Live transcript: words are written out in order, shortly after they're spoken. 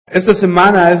Esta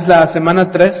semana es la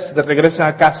semana 3 de Regresa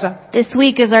a Casa. This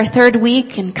week is our third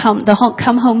week in Come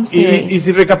Home series. Y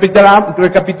si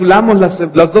recapitulamos las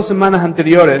 2 semanas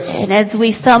anteriores, And as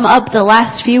we sum up the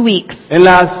last few weeks, en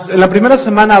la primera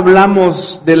semana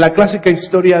hablamos de la clásica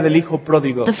historia del hijo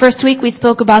pródigo. the first week we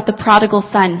spoke about the prodigal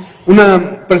son,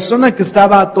 Una persona que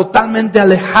estaba totalmente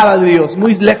alejada de Dios,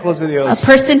 muy lejos de Dios, a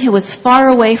person who was far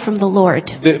away from the Lord,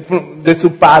 de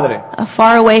su padre.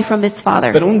 far away from his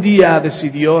father. Pero un día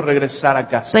decidió regresar a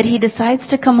casa. But he decides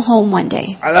to come home one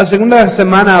day. A la segunda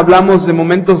semana hablamos de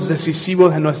momentos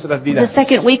decisivos en nuestras The vidas.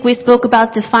 second week we spoke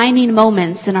about defining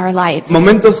moments in our lives.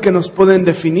 Momentos que nos pueden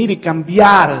definir y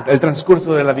cambiar el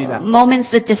transcurso de la vida. Moments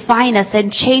that define us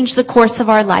and change the course of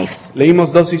our life.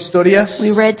 Leímos 2 historias.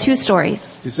 We read 2 stories.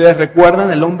 Si ustedes recuerdan,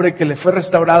 el hombre que le fue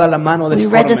restaurada la mano We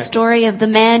read the deforme, story of the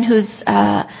man whose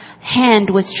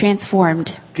hand was transformed,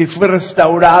 que fue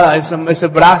restaurada ese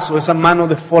brazo, esa mano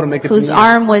deforme que whose tenía.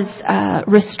 arm was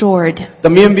restored.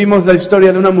 También vimos la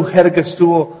historia de una mujer que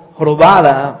estuvo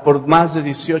jorobada por más de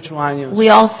 18 años. We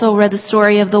also read the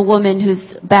story of the woman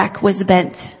whose back was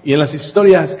bent. Y en las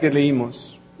historias que leímos,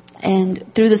 And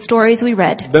through the stories we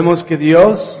read, vemos que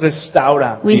Dios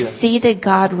restaura we vidas. see that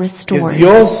God Que restores.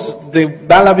 Dios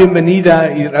da la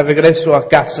bienvenida y el regreso a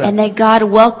casa. And that God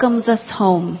welcomes us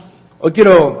home. Hoy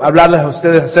quiero hablarles a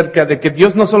ustedes acerca de que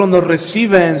Dios no solo nos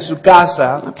recibe en su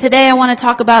casa, Today I want to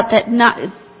talk about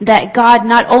that God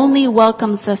not only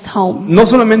welcomes us home, no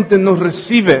solamente nos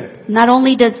recibe, not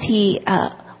only does He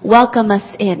welcome us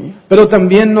in, pero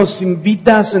también nos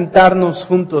invita a sentarnos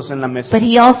juntos en la mesa. but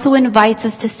He also invites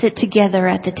us to sit together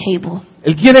at the table.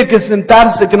 Él quiere que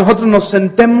nosotros nos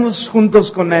sentemos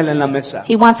juntos con Él en la mesa.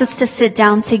 He wants us to sit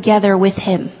down together with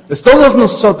Him. Pues todos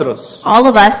nosotros All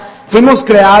of us, fuimos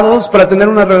creados para tener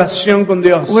una relación con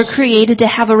Dios. we're created to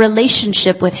have a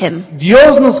relationship with Him.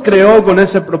 Dios nos creó con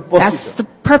ese That's propósito, the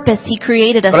purpose He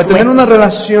created us para tener with. una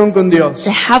relación con Dios To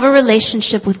have a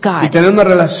relationship with y God. tener una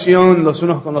relación los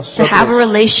unos con los To have a otros.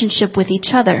 relationship with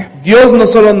each other. Dios no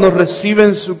solo nos recibe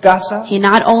en su casa, He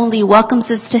not only welcomes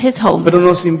us to His home, pero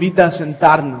nos invita a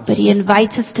sentarnos. but He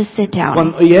invites us to sit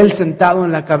down. Y Él sentado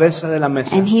en la cabeza de la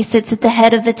mesa And He sits at the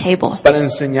head of the table para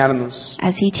enseñarnos.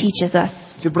 as He teaches us.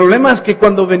 El problema es que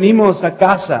cuando venimos a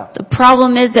casa, The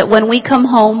problem is that when we come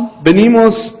home,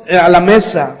 venimos a la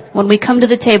mesa, when we come to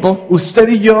the table, usted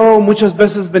y yo muchas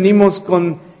veces venimos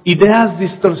con ideas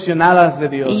distorsionadas de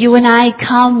Dios. you and I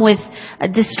come with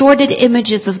distorted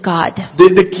images of God,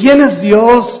 De quién es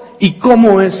Dios y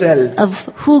cómo es Él. of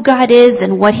who God is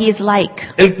and what He is like.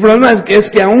 El problema es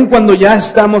que aun cuando ya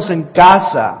estamos en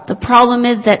casa, The problem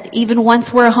is that even once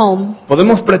we're home,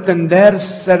 podemos pretender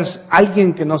ser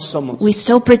alguien que no somos. we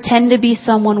still pretend to be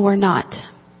someone we're not.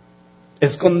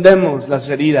 Escondemos las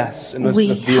heridas en We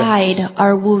nuestras vidas. hide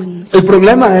our wounds. El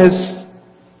problema es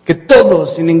que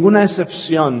todos, sin ninguna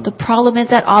excepción, The problem is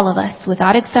that all of us,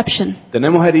 without exception,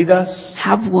 tenemos heridas,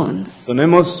 have wounds.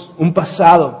 tenemos un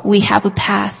pasado, We have a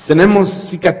past. tenemos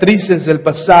cicatrices del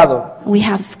pasado, We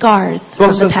have scars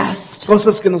from the past.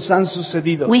 cosas que nos han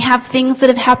sucedido We have things that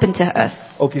have happened to us,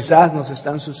 o quizás nos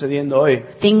están sucediendo hoy.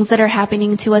 things that are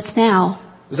happening to us now.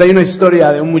 Pues hay una historia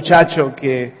de un muchacho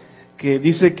que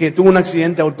dice que tuvo un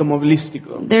accidente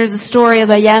automovilístico. There's a story of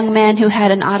a young man who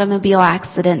had an automobile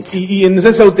accident. Y en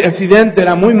ese accidente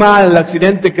era muy mal el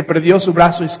accidente que perdió su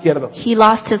brazo izquierdo. He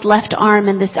lost his left arm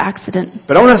in this accident.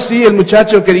 Pero aún así el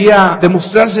muchacho quería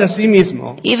demostrarse a sí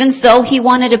mismo Even so, he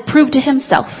wanted to prove to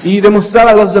himself y demostrar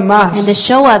a los demás and to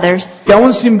show others que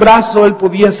aún sin brazo él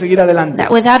podía seguir adelante.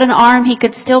 that without an arm he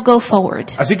could still go forward.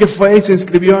 Así que fue y se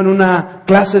inscribió en una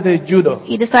clase de judo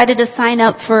He decided to sign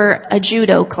up for a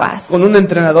judo class con un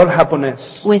entrenador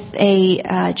japonés. with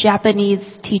a Japanese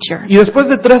teacher. Y después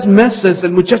de 3 meses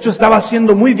el muchacho estaba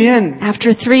haciendo muy bien,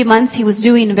 After 3 months, he was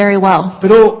doing very well.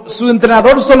 pero su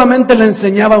entrenador solamente le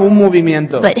enseñaba un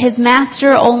movimiento. But his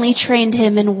master only trained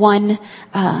him in one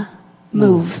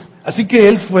move. Así que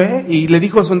él fue y le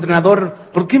dijo a su entrenador,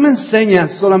 ¿por qué me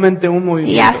enseñas solamente un He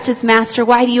movimiento? asked his master,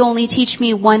 "Why do you only teach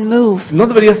me one move? ¿No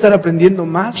debería estar aprendiendo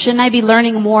más? Shouldn't I be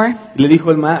learning more?" Y le dijo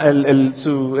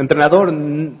su entrenador,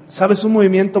 sabes un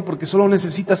movimiento porque solo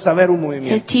necesitas saber un His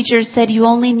movimiento. teacher said, "You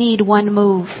only need one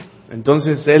move."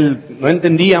 Entonces él no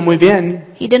entendía muy bien,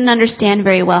 He didn't understand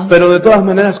very well, pero de todas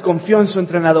maneras confió en su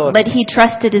entrenador. but he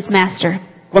trusted his master.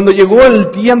 Cuando llegó el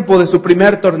tiempo de su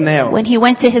primer torneo, When he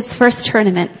went to his first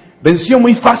tournament, venció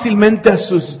muy fácilmente a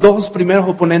sus 2 primeros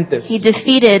oponentes. he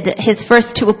defeated his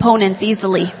first 2 opponents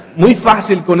easily Muy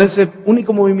fácil con ese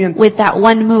único movimiento. with that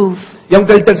one move. Y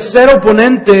aunque el tercer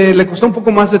oponente le costó un poco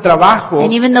más de trabajo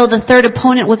And even though the third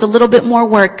opponent was a little bit more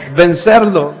work,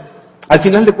 vencerlo, al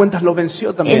final de cuentas lo venció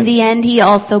In también. the end, he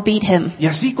also beat him. Y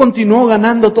así continuó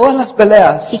ganando todas las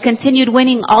peleas He continued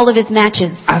winning all of his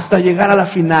matches hasta llegar a la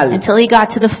final, until he got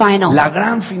to the final, la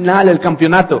gran final, el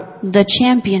campeonato. the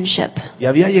championship. Y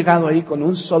había llegado ahí con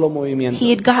un solo movimiento.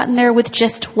 He had gotten there with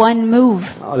just one move.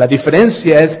 No, la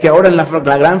diferencia es que ahora en la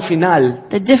gran final,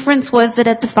 The difference was that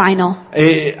at the final,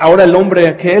 ahora el hombre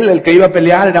aquel, el que iba a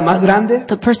pelear, era más grande,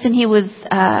 the person he was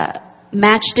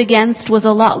matched against was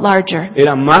a lot larger.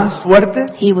 era más fuerte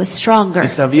He was y stronger,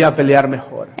 sabía pelear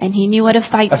mejor. and he knew how to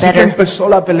fight Así que better. empezó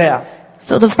la pelea.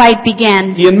 So the fight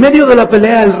began. Y en medio de la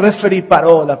pelea el referee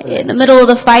paró la In pelea. the middle of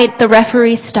the fight, the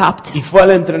referee stopped. Y fue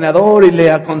al entrenador y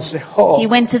le aconsejó. He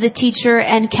went to the teacher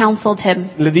and counseled him.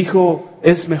 Le dijo,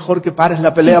 es mejor que pares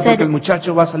la pelea He said, porque el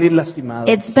muchacho va a salir lastimado.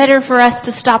 It's better for us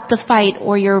to stop the fight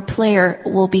or your player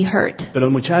will be hurt. Pero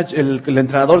el muchacho, el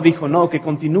entrenador dijo, no, que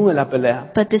continúe la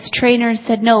pelea. But this trainer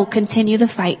said, no, continue the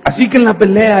fight. Así que en la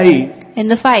pelea ahí, In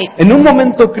the fight, en un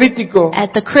momento crítico,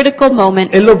 at the critical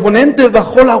moment, el oponente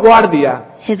bajó la guardia.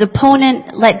 his opponent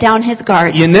let down his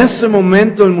guard. Y en ese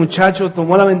momento el muchacho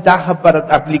tomó la ventaja para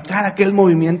aplicar aquel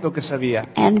movimiento que sabía,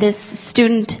 And this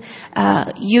student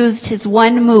used his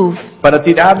one move para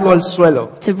tirarlo al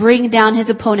suelo. to bring down his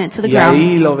opponent to the Y ground.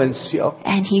 ahí lo venció.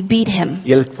 And he beat him.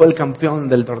 Y él fue el campeón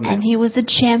del torneo. And he was a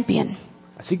champion.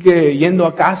 Así que yendo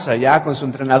a casa ya con su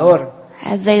entrenador,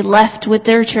 As they left with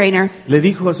their trainer, le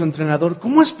dijo a su entrenador,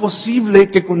 ¿cómo es posible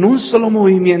que con un solo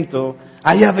movimiento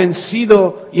haya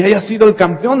vencido y haya sido el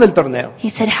campeón del torneo?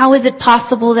 he said, how is it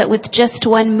possible that with just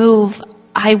one move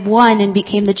I won and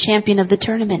became the champion of the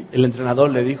tournament? El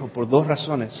entrenador le dijo, por dos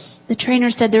razones. The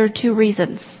trainer said there are two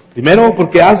reasons. Primero,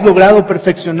 porque has logrado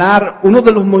perfeccionar uno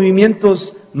de los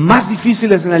movimientos más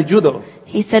difíciles en el judo.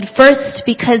 He said, first,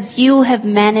 because you have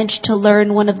managed to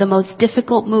learn one of the most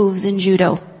difficult moves in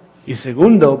judo. Y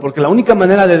segundo, porque la única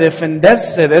manera de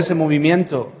defenderse de ese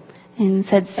movimiento And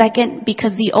said, second,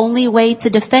 because the only way to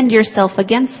defend yourself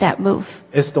against that move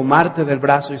es tomarte del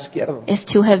brazo izquierdo. is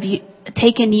to have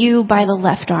taken you by the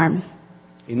left arm.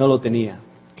 Y no lo tenía.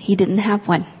 He didn't have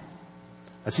one.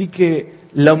 Así que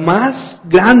la más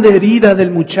grande herida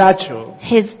del muchacho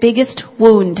His biggest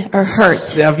wound or hurt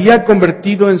se había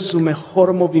convertido en su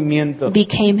mejor movimiento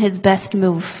became his best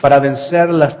move para vencer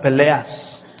las peleas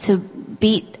to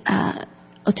beat,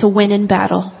 to win in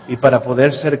battle y para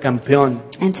poder ser campeón.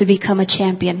 and to become a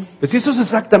champion. Pues eso es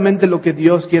exactamente lo que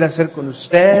Dios quiere hacer con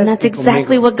usted And that's y conmigo.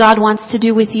 exactly what God wants to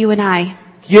do with you and I.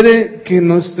 Quiere que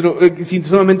que si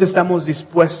solamente estamos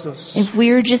dispuestos, If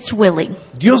we're just willing,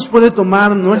 Dios puede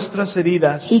tomar nuestras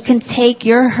heridas. He can take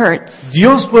your hurts.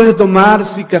 Dios puede tomar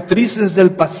cicatrices del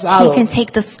He pasado, can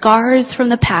take the scars from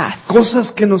the past.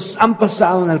 cosas que nos han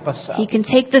pasado en el pasado, He can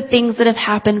take the things that have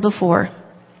happened before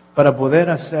para poder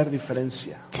hacer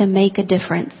diferencia, to make a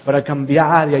difference, para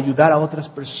cambiar y ayudar a otras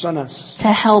personas, to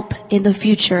help in the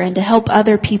future and to help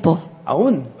other people,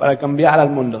 aún para cambiar al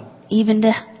mundo, even to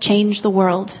change the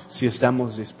world si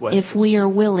estamos dispuestos. if we are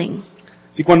willing.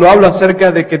 Si cuando hablo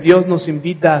acerca de que Dios nos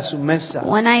invita a su mesa,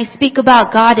 When I speak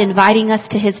about God inviting us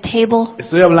to His table,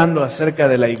 estoy hablando acerca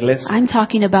de la iglesia. I'm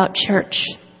talking about church.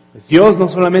 Dios no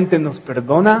solamente nos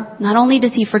perdona, Not only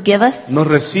does He forgive us, nos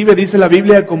recibe, dice la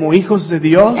Biblia, como hijos de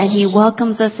Dios, and He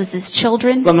welcomes us as His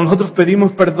children cuando nosotros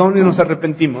pedimos perdón y nos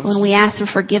arrepentimos. when we ask for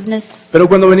forgiveness, Pero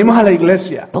cuando venimos a la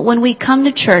iglesia, but when we come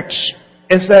to church,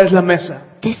 esa es la mesa.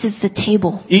 this is the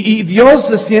table. Y Dios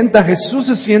se sienta, Jesús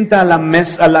se sienta a la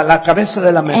mesa, a la cabeza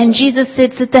de la mesa. And Jesus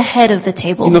sits at the head of the Y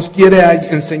table, nos quiere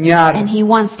enseñar and He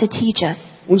wants to teach us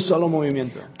un solo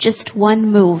movimiento. just one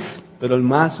move, Pero el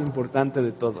más importante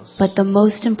de todos. but the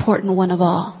most important one of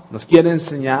all. Nos quiere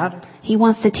enseñar He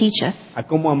wants to teach us a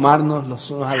cómo amarnos los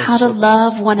unos a how los to otros.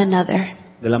 love one another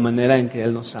De la manera en que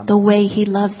Él nos ama. the way He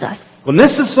loves us. Con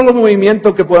ese solo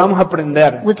movimiento que podamos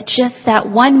aprender. With just that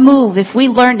one move, if we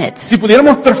learn it, Si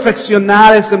pudiéramos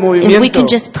perfeccionar ese if we movimiento, can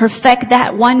just perfect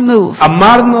that one move,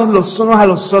 amarnos los unos a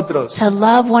los otros, to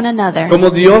love one another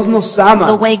como Dios nos the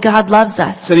ama, way God loves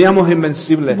us, seríamos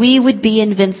invencibles. we would be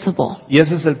invincible. Y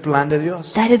ese es el plan de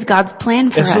Dios. That is God's plan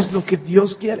for Eso us. es lo que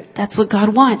Dios quiere. That's what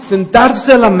God wants.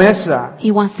 Sentarse a la mesa He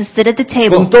wants to sit at the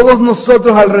con table todos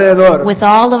nosotros alrededor. with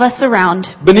all of us around.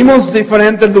 Venimos de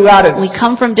diferentes lugares. We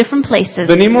come from different places.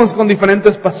 Venimos con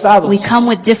diferentes pasados. We come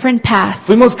with different paths.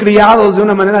 Fuimos criados de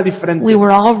una manera diferente. We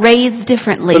were all raised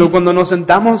differently. Pero cuando nos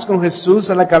sentamos con Jesús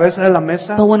a la cabeza de la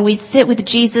mesa, But when we sit with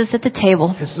Jesus at the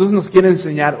table, Jesús nos quiere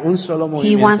enseñar un solo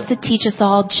He wants movimiento. to teach us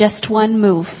all just one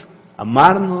move,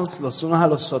 Amarnos los unos a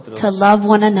los otros to love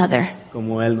one another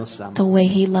como Él nos ama. the way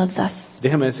He loves us.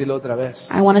 Déjame decirlo otra vez.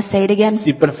 I want to say it again.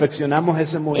 Si perfeccionamos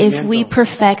ese If we movimiento,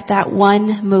 perfect that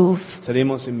one move,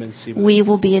 seremos invencibles. we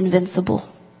will be invincible.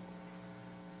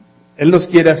 Él nos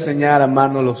quiere enseñar a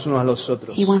amarnos los unos a los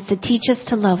otros. He wants to teach us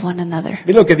to love one another.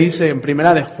 Mira lo que dice en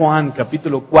Primera de Juan,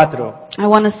 capítulo 4, I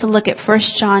want us to look at 1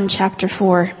 John chapter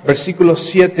 4, versículos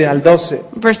 7 al 12.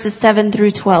 verses 7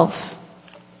 through 12.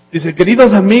 Dice,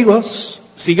 queridos amigos,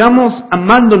 sigamos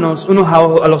amándonos unos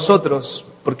a los otros,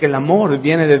 porque el amor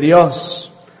viene de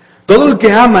Dios. Todo el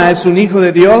que ama es un hijo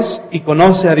de Dios y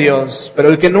conoce a Dios, pero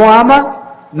el que no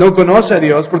ama no conoce a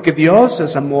Dios, porque Dios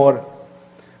es amor.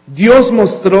 Dios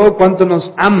mostró cuánto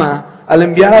nos ama al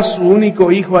enviar a su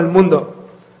único Hijo al mundo,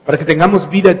 para que tengamos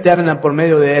vida eterna por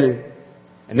medio de Él.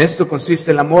 En esto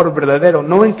consiste el amor verdadero,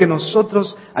 no en que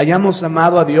nosotros hayamos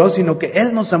amado a Dios, sino que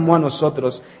Él nos amó a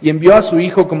nosotros y envió a su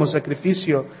Hijo como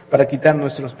sacrificio para quitar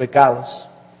nuestros pecados.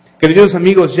 Queridos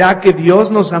amigos, ya que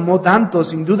Dios nos amó tanto,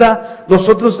 sin duda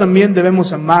nosotros también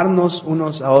debemos amarnos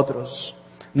unos a otros.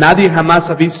 Nadie jamás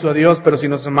ha visto a Dios, pero si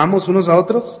nos amamos unos a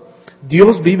otros,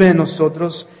 Dios vive en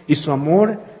nosotros y su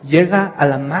amor llega a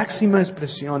la máxima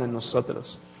expresión en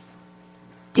nosotros.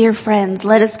 Dear friends,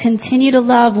 let us continue to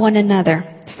love one another,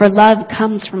 for love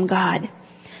comes from God.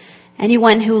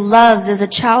 Anyone who loves is a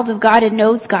child of God and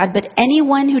knows God, but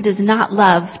anyone who does not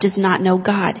love does not know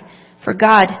God, for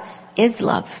God is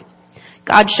love.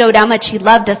 God showed how much He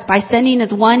loved us by sending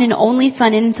His one and only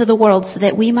Son into the world so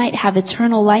that we might have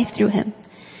eternal life through Him.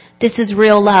 This is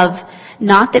real love,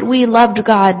 not that we loved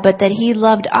God, but that He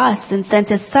loved us and sent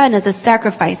His Son as a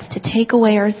sacrifice to take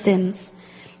away our sins.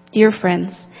 Dear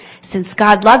friends, since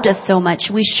God loved us so much,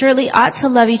 we surely ought to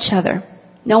love each other.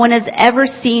 No one has ever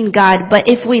seen God, but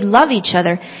if we love each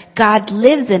other, God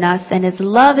lives in us and His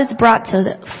love is brought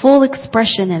to full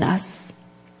expression in us.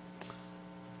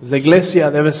 La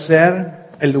iglesia debe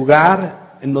ser el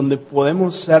lugar en donde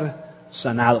podemos ser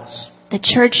sanados. The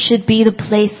church should be the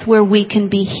place where we can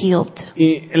be healed.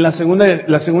 Y en la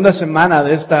segunda semana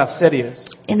de esta serie,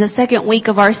 In the second week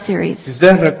of our series, si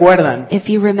ustedes recuerdan, if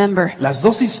you remember, las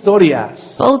dos historias,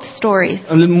 both stories,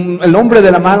 el hombre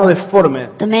de la mano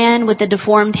deforme, the man with the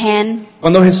deformed hand,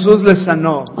 cuando Jesús les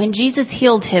sanó, when Jesus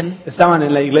healed him, estaban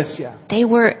en la iglesia. they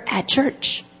were at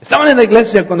church. Estaban en la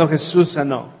iglesia cuando Jesús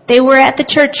sanó. They were at the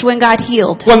church when God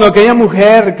healed. Cuando aquella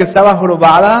mujer que estaba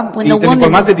jorobada When y the por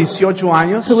woman más de 18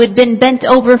 años, who had been bent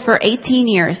over for 18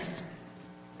 years,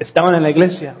 estaban en la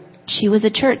iglesia she was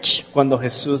at church cuando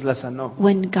Jesús la sanó.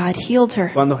 when God healed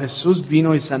her. Cuando Jesús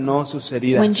vino y sanó sus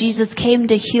heridas. When Jesus came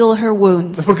to heal her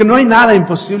wounds. Pues porque no hay nada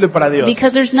imposible para Dios.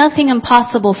 Because there's nothing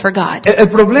impossible for God. El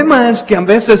problema es que a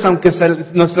veces, aunque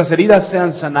nuestras heridas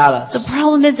sean sanadas, The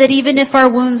problem is that even if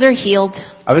our wounds are healed,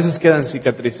 a veces quedan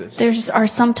cicatrices. there are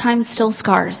sometimes still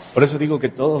scars. Por eso digo que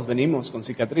todos venimos con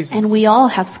cicatrices. And we all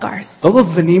have scars.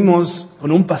 Todos venimos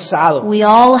con un pasado. We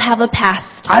all have a past.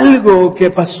 Algo que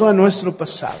pasó en nuestro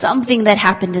pasado. Something that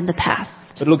happened in the past.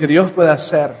 Pero lo que Dios puede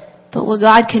hacer But what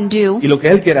God can do y lo que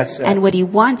Él quiere hacer and what He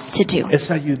wants to do es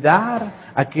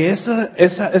ayudar a que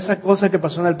esa cosa que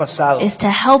pasó en el pasado is to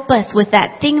help us with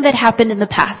that thing that happened in the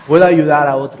past. pueda ayudar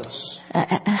a otros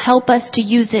Help us to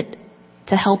use it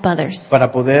to help others.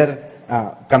 para poder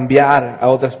cambiar a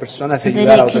otras personas y So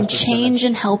ayudar a that it otras can change personas.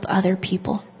 and help other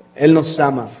people. Él nos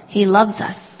ama, He loves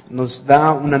us. nos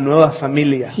da una nueva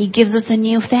familia. He gives us a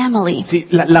new family. Sí,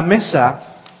 la mesa,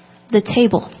 The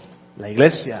table, la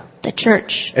iglesia, the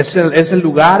church, es el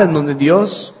lugar en donde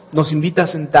Dios nos invita a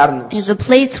sentarnos. is a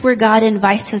place where God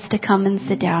invites us to come and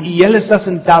sit down. Y Él está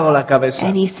sentado a la cabeza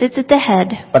And He sits at the head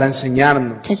para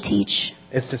enseñarnos to teach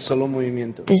este solo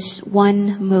movimiento. this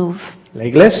one move. La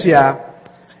iglesia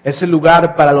es el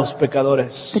lugar para los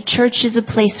pecadores. The church is a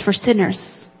place for sinners.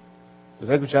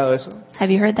 ¿Usted ha escuchado eso? Have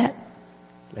you heard that?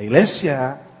 La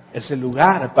iglesia es el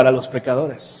lugar para los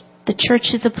pecadores. The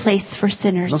church is a place for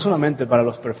sinners. No solamente para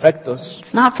los perfectos.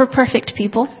 It's not for perfect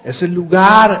people. Es el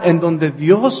lugar en donde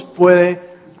Dios puede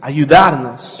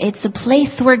ayudarnos. It's a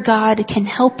place where God can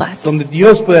help us, Donde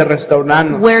Dios puede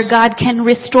restaurarnos. where God can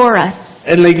restore us.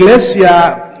 En la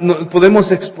iglesia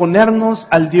podemos exponernos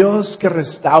al Dios que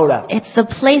restaura. It's the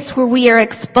place where we are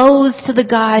exposed to the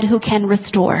God who can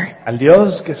restore, Al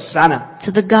Dios que sana.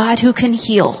 to the God who can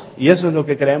heal. Y eso es lo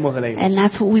que creemos de la iglesia. And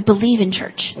that's what we believe in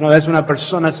church. Una vez una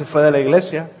persona se fue de la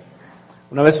iglesia.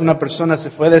 Una vez una persona se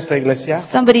fue de esta iglesia.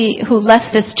 Somebody who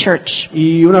left this church,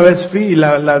 Y una vez fui,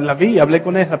 la vi, hablé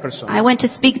con esa persona. I went to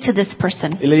speak to this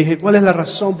person. Y le dije, ¿cuál es la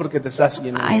razón por qué te estás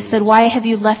yendo? I said, why have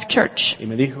you left church? Y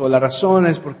me dijo, la razón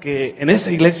es porque en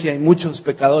esa iglesia hay muchos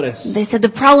pecadores. They said, the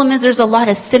problem is there's a lot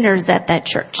of sinners at that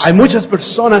church. Hay muchas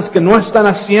personas que no están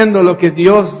haciendo lo que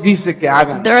Dios dice que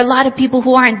hagan. There are a lot of people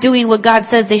who aren't doing what God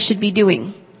says they should be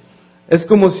doing. Es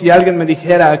como si alguien me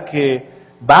dijera que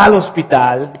va al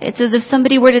hospital It's as if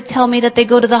somebody were to tell me that they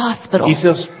go to the hospital y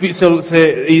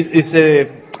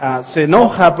se se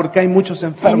enoja porque hay muchos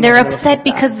enfermos. And they're en el upset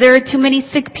hospital. because there are too many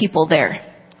sick people there.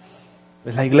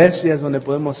 Pues la iglesia es donde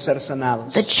podemos ser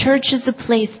sanados. The church is a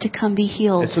place to come be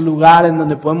healed. Es un lugar en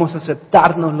donde podemos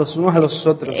aceptarnos los unos a los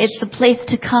otros. It's a place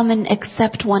to come and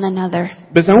accept one another.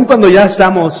 Pues aun cuando ya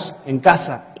estamos en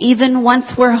casa, Even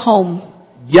once we're home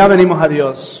ya venimos a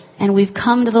Dios and we've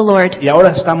come to the Lord y ahora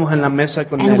estamos en la mesa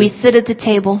con and we Él. sit at the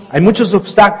table, Hay muchos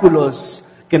obstáculos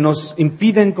que nos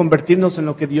impiden convertirnos en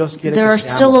lo que Dios quiere there are que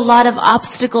still a seamos. lot of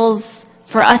obstacles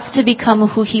for us to become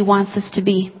who He wants us to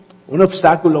be. Un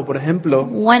obstáculo, por ejemplo,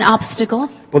 One obstacle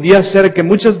podría ser que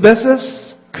muchas veces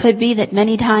could be that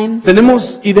many times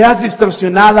tenemos ideas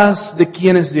distorsionadas de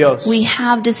quién es Dios. we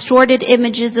have distorted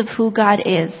images of who God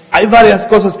is. Hay varias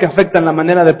cosas que afectan la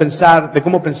manera de pensar, de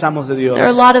cómo pensamos de Dios. There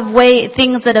are a lot of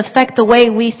things that affect the way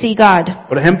we see God,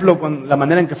 Por ejemplo, con la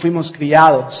manera en que fuimos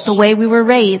criados, the way we were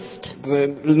raised,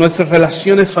 nuestras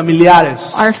relaciones familiares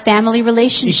our family y con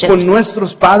relationships.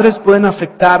 nuestros padres pueden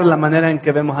afectar la manera en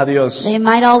que vemos a Dios. They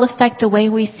might all affect the way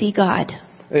we see God.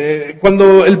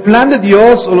 Cuando el plan de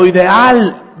Dios o lo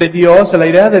ideal de Dios, la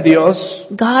idea de Dios,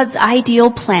 God's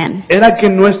ideal plan era que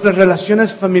nuestras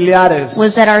relaciones familiares,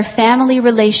 was that our family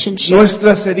relationships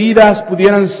nuestras heridas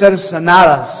pudieran ser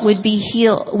sanadas.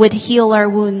 would heal our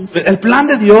wounds. El plan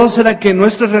de Dios era que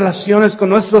nuestras relaciones con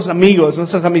nuestros amigos,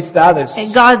 nuestras amistades,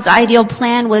 And God's ideal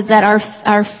plan was that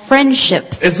our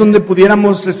friendships es donde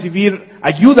pudiéramos recibir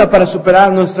ayuda para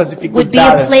superar nuestras would be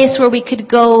a dificultades. place where we could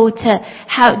go to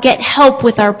get help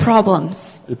with our problems.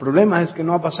 El problema es que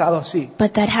no ha pasado así.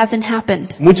 But that hasn't happened.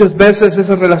 Muchas veces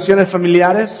esas relaciones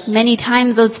familiares Many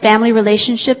times those family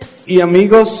relationships y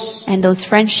amigos and those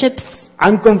friendships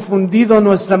han confundido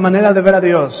nuestra manera de ver a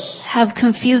Dios. have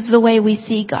confused the way we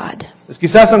see God. Pues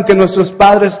quizás aunque nuestros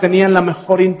padres tenían la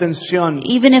mejor intención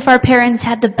Even if our parents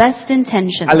had the best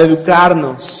intentions al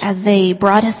educarnos as they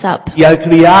brought us up, y al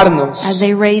criarnos, as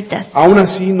they raised us, aún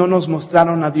así no nos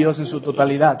mostraron a Dios en su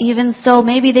totalidad. even so,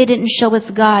 maybe they didn't show us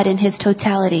God in His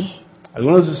totality.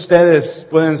 Algunos de ustedes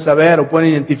pueden saber o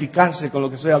pueden identificarse con lo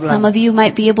que estoy Some hablando. of you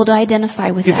might be able to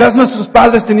identify with Quizás that. nuestros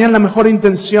padres tenían la mejor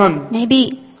intención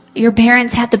Maybe your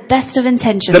parents had the best of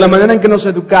intentions, de la manera en que nos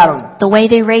educaron, the way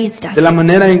they raised us, de la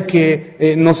manera en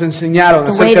que nos enseñaron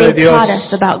the way acerca de they Dios, taught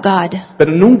us about God.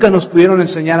 pero nunca nos pudieron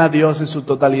enseñar a Dios en su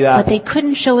totalidad. But they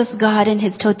couldn't show us God in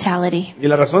His totality. Y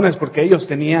la razón es porque ellos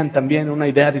tenían también una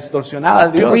idea distorsionada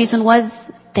de The Dios. reason was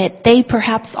that they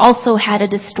perhaps also had a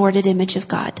distorted image of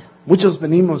God. Muchos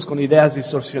venimos con ideas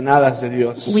distorsionadas de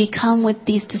Dios. We come with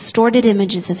these distorted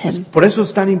images of Him. Por eso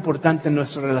es tan importante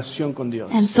nuestra relación con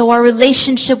Dios. And so our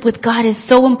relationship with God is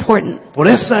so important. Por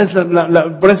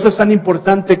eso es tan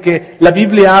importante que la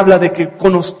Biblia habla de que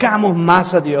conozcamos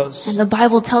más a Dios, And the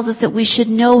Bible tells us that we should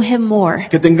know Him more,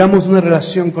 que tengamos una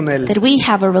relación con Él. that we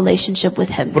have a relationship with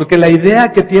Him. Porque la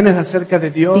idea que tienes acerca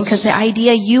de Dios Because the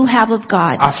idea you have of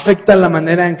God afecta la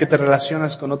manera en que te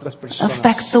relacionas con otras personas.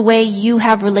 affects the way you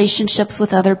have relationships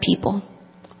with other people.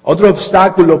 Otro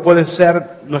obstáculo puede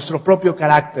ser nuestro propio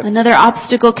carácter Another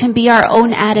obstacle can be our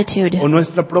own attitude, o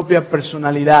nuestra propia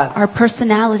personalidad. our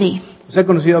personality. ¿Usted ha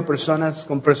conocido a personas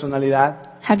con personalidad,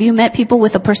 Have you met people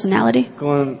with a personality,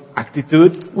 con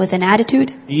actitud with an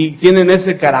attitude, y tienen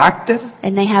ese carácter?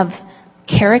 and they have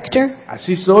character,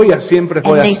 Así soy, así siempre and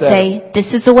voy they a ser. say,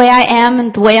 this is the way I am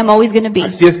and the way I'm always going to be?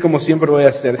 Así es como siempre voy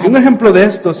a ser. Si un ejemplo de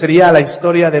esto sería la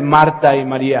historia de Marta y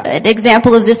María. An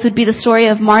example of this would be the story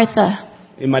of Martha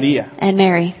and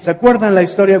Mary. ¿Se acuerdan la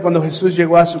historia cuando Jesús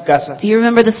llegó a su casa? Do you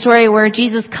remember the story where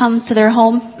Jesus comes to their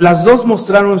home? Las dos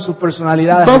mostraron su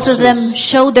personalidad a Both of Jesús. them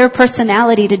showed their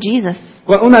personality to Jesus.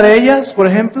 Una de ellas, por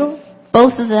ejemplo,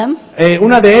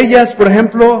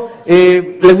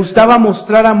 le gustaba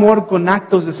mostrar amor con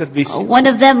actos de servicio. One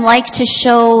of them liked to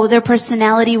show their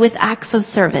personality with acts of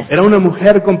service. Era una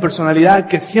mujer con personalidad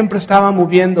que siempre estaba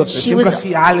moviéndose, She siempre was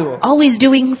hacía algo. always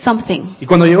doing something. Y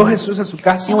cuando llegó Jesús a su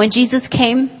casa, And when Jesus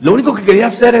came, lo único que quería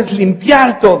hacer es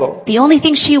limpiar todo. the only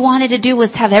thing she wanted to do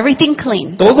was have everything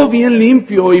clean Todo bien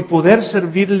limpio y poder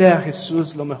servirle a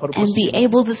Jesús lo mejor and be posible.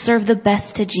 able to serve the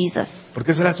best to Jesus.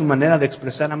 Porque esa era su manera de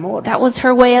expresar amor. That was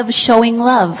her way of showing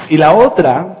love. Y la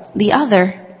otra, The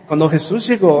other, cuando Jesús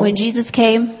llegó, when Jesus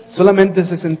came, solamente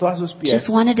se sentó a sus pies just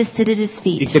wanted to sit at His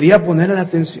y feet quería poner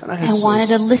atención a and wanted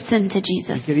Jesús. to listen to Y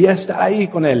Jesus. quería estar ahí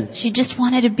con Él. She just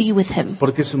wanted to be with Him.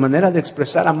 Porque su manera de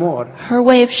expresar amor Her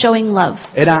way of showing love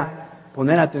era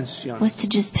poner atención, was to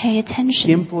just pay attention,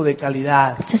 tiempo de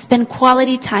calidad. to spend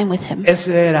quality time with him. Ese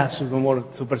era su amor,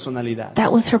 su personalidad.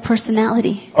 That was her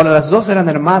personality. Ahora, las dos eran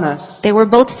hermanas, They were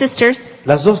both sisters.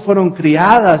 las dos fueron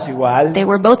criadas igual, They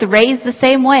were both raised the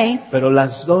same way, pero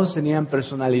las dos tenían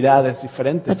personalidades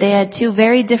diferentes. but they had two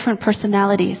very different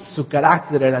personalities. Su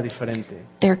carácter era diferente.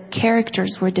 Their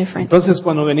characters were different. Entonces,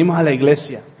 cuando venimos a la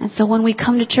iglesia, And so when we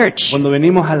come to church, cuando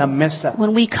venimos a la mesa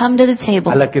when we come to the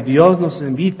table, a la que Dios nos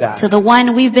invita, to the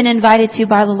one we've been invited to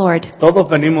by the Lord, todos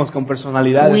venimos con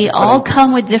personalidades we all diferentes.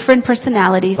 come with different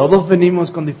personalities. Todos venimos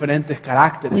con diferentes We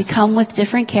caracteres, come with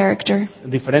different character,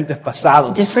 diferentes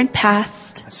pasados. different past.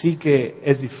 Así que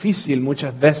es difícil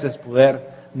muchas veces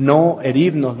poder no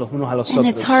herirnos los unos a los And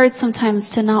it's otros. hard sometimes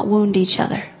to not wound each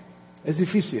other. Es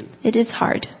difícil, It is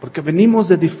hard porque venimos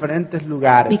de diferentes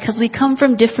lugares. because we come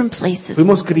from different places.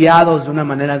 Fuimos criados de una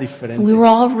manera diferente. We were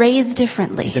all raised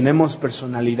differently. Tenemos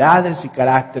personalidades y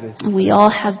caracteres. And we all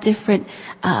have different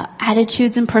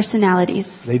attitudes and personalities.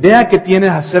 La idea que tienes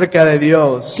acerca de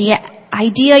Dios The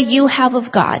idea you have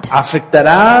of God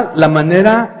afectará la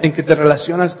manera en que te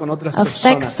relacionas con otras affects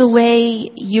personas. the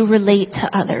way you relate to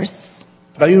others.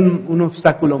 Pero hay un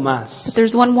obstáculo más But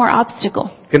there's one more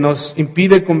obstacle que nos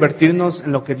impide convertirnos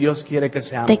en lo que Dios quiere que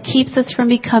seamos. that keeps us from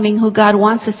becoming who God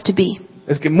wants us to be.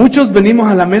 Es que muchos venimos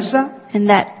a la mesa And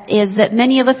that is that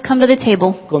many of us come to the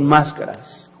table con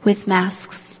máscaras, with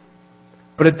masks.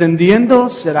 pretendiendo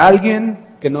ser alguien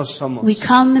que no somos. We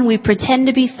come and we pretend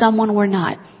to be someone we're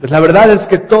not. Pues la verdad es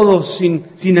que todos,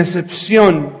 sin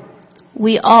excepción,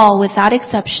 We all, without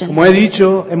exception, como he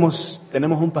dicho,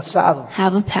 tenemos un pasado.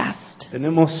 have a past.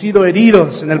 Hemos sido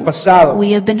heridos en el pasado.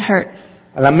 We have been hurt.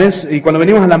 A la mesa, y cuando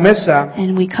venimos a la mesa,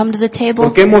 And we come to the table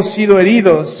porque hemos sido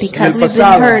heridos en because el we've been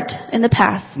pasado, hurt in the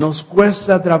past. nos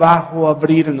cuesta trabajo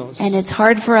abrirnos. And it's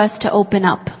hard for us to open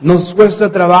up. Nos cuesta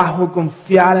trabajo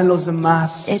confiar en los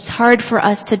demás. It's hard for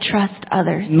us to trust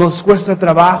others. Nos cuesta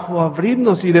trabajo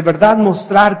abrirnos y de verdad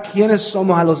mostrar quiénes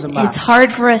somos a los It's demás.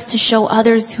 hard for us to show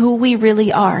others who we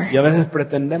really are. Y a veces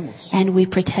pretendemos. And we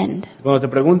pretend. Cuando te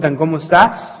preguntan cómo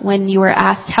estás, When you are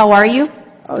asked, how are you?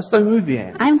 "Oh, estoy muy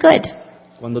bien. I'm good.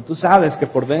 Cuando tú sabes que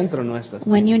por dentro no estás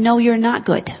bien. When you know you're not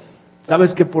good.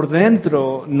 Sabes que por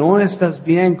dentro no estás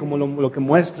bien como lo que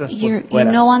muestras You por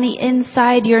fuera. know on the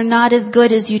inside you're not as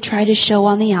good as you try to show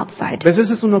on the outside. ¿Ves?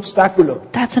 Ese es un obstáculo.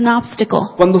 That's an obstacle.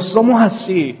 Cuando somos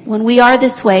así, When we are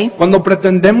this way, cuando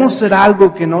pretendemos ser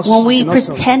algo que no, when we que no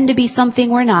somos, pretend to be something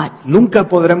we're not, nunca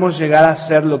podremos llegar a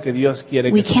ser lo que Dios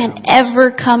quiere we que can't seamos.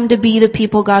 ever come to be the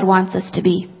people God wants us to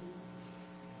be.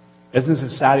 Es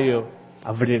necesario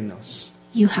abrirnos.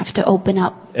 You have to open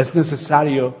up. Es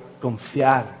necesario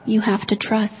confiar. You have to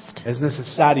trust. Es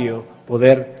necesario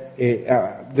poder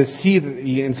decir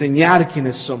y enseñar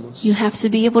quiénes somos. You have to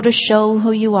be able to show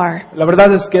who you are. La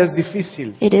verdad es que es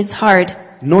difícil. It is hard.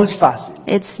 No es fácil.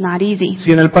 It's not easy.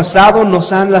 Si en el pasado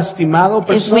nos han lastimado If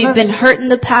we've personas, been hurt in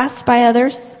the past by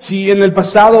others, si en el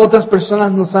pasado otras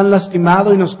personas nos han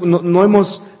lastimado y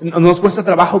nos cuesta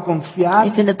trabajo confiar,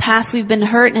 if in the past we've been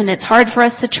hurt and it's hard for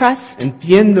us to trust,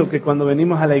 entiendo que cuando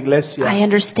venimos a la iglesia I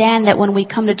understand that when we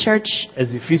come to church,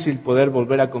 es difícil poder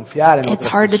volver a confiar en it's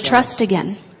otras hard to personas. trust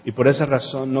again. Y por esa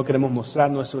razón no queremos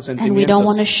mostrar nuestros And we don't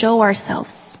want to sentimientos. show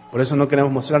ourselves. Por eso no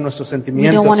queremos mostrar nuestros We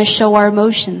don't want to sentimientos. show our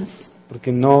emotions. Porque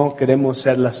no queremos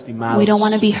ser lastimados. We don't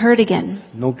want to be hurt again.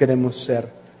 No queremos ser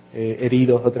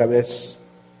heridos otra vez.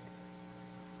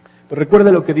 Pero recuerde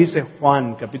lo que dice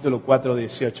Juan, capítulo 4,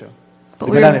 18. But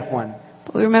Primera de Juan.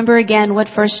 But we remember again what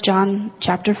 1 John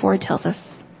chapter 4 tells us.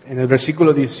 En el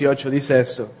versículo 18 dice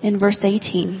esto. In verse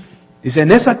 18, Dice,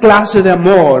 en esa clase de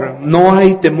amor no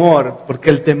hay temor, porque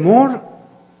el temor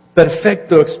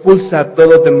perfecto expulsa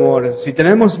todo temor. Si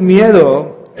tenemos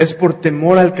miedo es por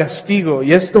temor al castigo,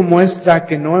 y esto muestra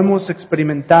que no hemos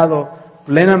experimentado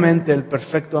plenamente el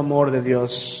perfecto amor de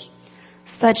Dios.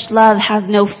 such love has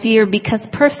no fear because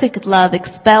perfect love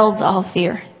expels all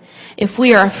fear. If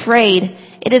we are afraid,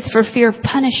 it is for fear of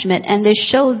punishment, and this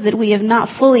shows that we have not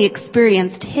fully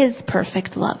experienced His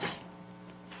perfect love.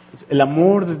 El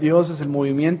amor de Dios es el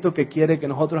movimiento que quiere que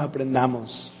nosotros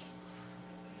aprendamos.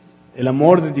 El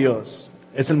amor de Dios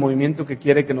es el movimiento que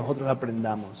quiere que nosotros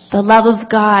aprendamos. The love of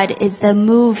God is the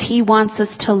move He wants us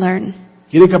to learn.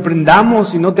 Quiere que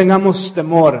aprendamos y no tengamos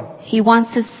temor He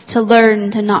wants us to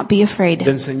learn to not be afraid de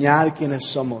enseñar quiénes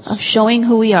somos of showing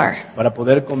who we are para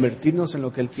poder convertirnos en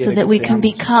lo que Él so quiere that que we can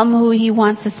seamos. become who He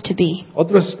wants us to be.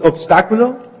 Otro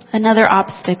obstáculo Another que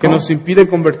obstacle nos impide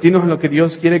convertirnos en lo que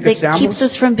Dios quiere que that keeps seamos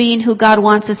us from being who God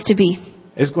wants us to be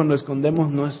es cuando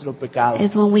escondemos nuestro pecado.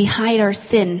 is when we hide our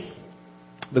sin.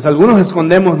 Pues algunos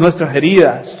escondemos nuestras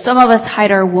heridas. Some of us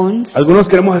hide our wounds. Algunos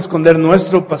queremos esconder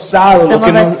nuestro pasado, Some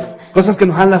of us cosas que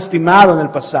nos han lastimado en el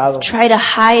pasado. try to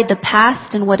hide the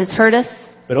past and what has hurt us.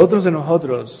 Pero otros de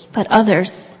nosotros But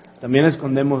others también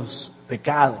escondemos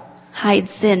pecado. hide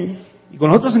sin. Y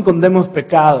cuando nosotros escondemos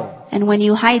pecado, And when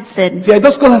you hide sin, sí, hay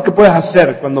dos cosas que puedes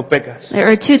hacer cuando pecas. there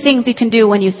are two things you can do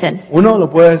when you sin. Uno, lo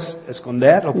puedes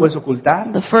esconder, lo puedes ocultar.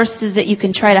 The first is that you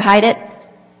can try to hide it.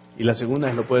 Y la segunda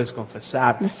es lo puedes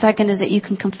confesar. The second is that you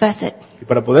can confess it. Y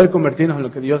para poder convertirnos en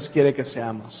lo que Dios quiere que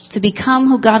seamos, To become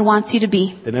who God wants you to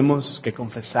be, tenemos que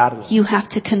confesarlo. you have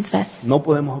to confess. No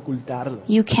podemos ocultarlo.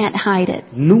 You can't hide it.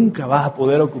 Nunca vas a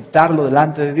poder ocultarlo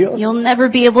delante de Dios. You'll never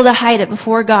be able to hide it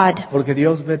before God. Porque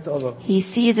Dios ve todo. He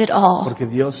sees it all. Porque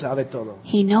Dios sabe todo.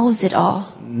 He knows it all.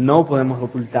 No podemos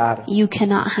ocultar. You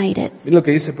cannot hide it. Mira lo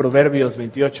que dice Proverbios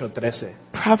 28:13.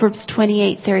 Proverbs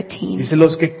 28:13. Dice,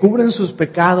 los que cubren sus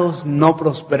pecados no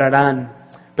prosperarán,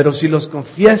 pero si los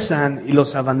confiesan y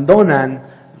los abandonan,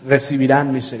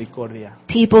 recibirán misericordia.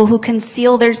 People who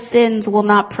conceal their sins will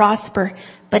not prosper,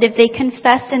 but if they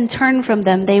confess and turn from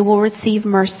them, they will receive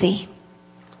mercy.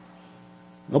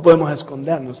 No podemos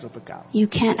esconder nuestro pecado, You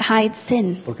can't hide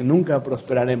sin porque nunca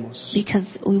prosperaremos. because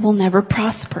we will never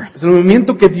prosper. Es el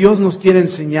movimiento que Dios nos quiere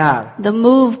enseñar, The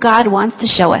move God wants to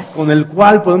show us, con el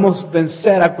cual podemos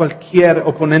vencer a cualquier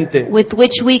oponente, with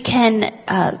which we can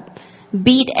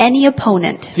beat any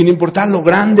opponent, sin importar lo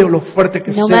grande o lo fuerte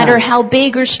que no matter sea. how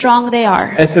big or strong they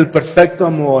are, Es el perfecto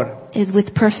amor is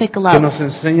with perfect que love nos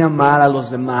enseña a amar a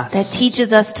los demás that teaches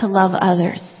us to love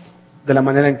others de la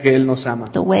manera en que Él nos ama.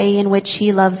 the way in which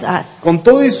He loves us. Con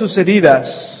todas sus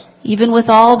heridas, Even with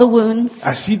all the wounds,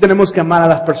 así tenemos que amar a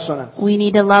las personas. we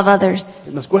need to love others.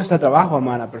 Nos cuesta trabajo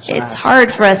amar a It's personas. hard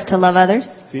for us to love others.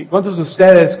 ¿Sí? ¿Cuántos de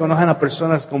ustedes conocen a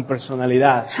personas con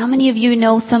personalidad, How many of you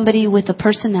know somebody with a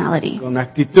personality, con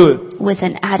actitud, with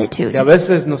an attitude? que a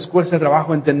veces nos cuesta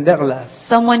trabajo entenderlas?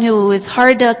 Someone who is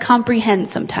hard to comprehend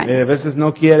A sometimes. veces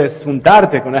no quieres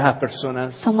juntarte con esas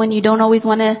personas. Someone you don't always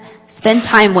want to spend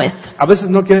time with. A veces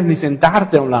no quieres ni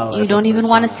sentarte a un lado de You esa don't even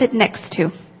want to persona. sit next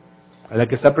to. La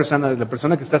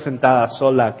persona que está sentada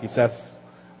sola, quizás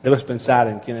debes pensar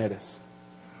en quién eres.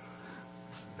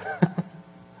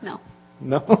 No.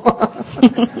 No.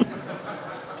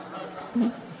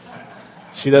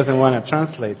 She doesn't want to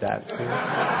translate that.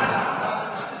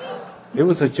 It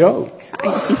was a joke.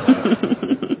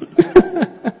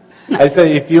 I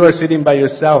say if you are sitting by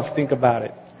yourself, think about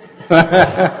it.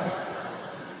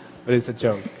 But it's a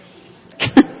joke.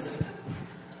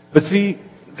 But sí,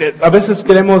 que a veces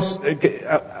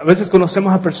a veces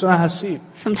conocemos a personas así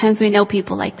Sometimes we know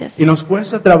people like this. y nos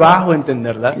cuesta trabajo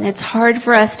entenderlas And it's hard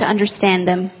for us to understand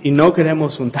them. y no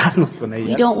queremos juntarnos con We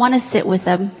ellas don't want to sit with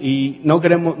them. y nos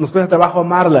cuesta trabajo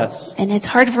amarlas. And it's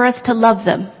hard for us to love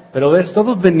them. Pero ves,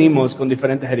 todos venimos con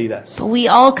diferentes heridas. But we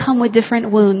all come with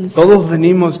different wounds. Todos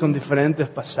venimos con diferentes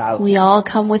pasados. We all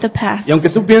come with a past. Y aunque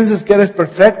tú pienses que eres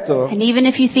perfecto, And even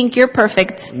if you think you're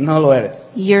perfect, no lo eres.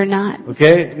 you're not.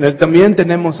 ¿Ok? También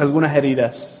tenemos algunas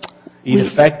heridas y We-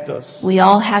 defectos We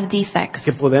all have defects.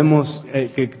 que podemos,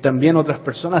 que también otras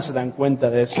personas se dan cuenta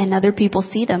de eso. And other people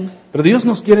see them. Pero Dios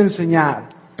nos quiere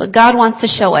enseñar But God wants to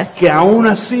show us que aún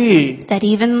así that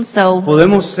even so,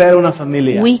 podemos ser una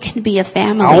familia. we can be a Aún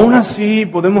family. así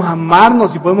podemos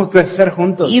amarnos y podemos crecer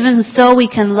juntos. Even so, we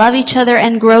can love each other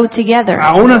and grow together.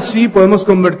 Aún así podemos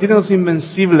convertirnos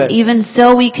invencibles. Even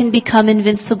so, we can become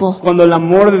invincible. Cuando el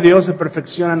amor de Dios se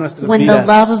perfecciona en nuestras When the vidas.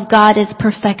 love of God is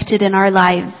perfected in our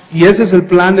lives. Y ese es el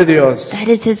plan de Dios. That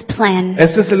is His plan.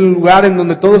 Ese es el lugar en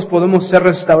donde todos podemos ser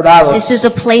restaurados. This is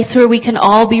a place where we can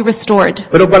all be restored.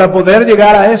 Pero para poder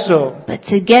llegar a eso, But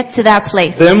to get to that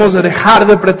place, debemos de dejar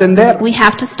de pretender. we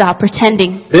have to stop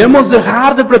pretending. Debemos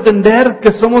dejar de pretender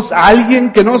que somos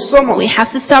alguien que no somos. We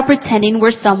have to stop pretending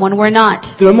we're someone we're not.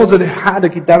 Debemos de dejar de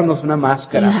quitarnos una You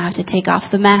máscara have to take off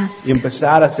the mask. y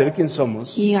empezar a ser quien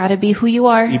somos You gotta be who you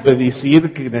are. y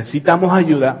decir que necesitamos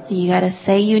ayuda. You gotta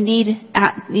say you need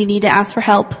to ask for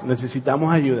help.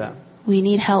 Necesitamos ayuda We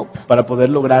need help para poder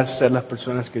lograr ser las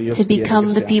personas que Dios to quiere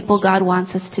become que the people seamos. God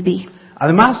wants us to be.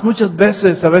 Además, muchas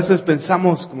veces, a veces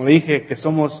pensamos, como dije,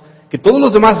 que todos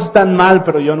los demás están mal,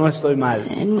 pero yo no estoy mal.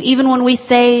 And even when we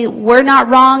say we're not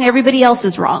wrong, everybody else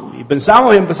is wrong. Y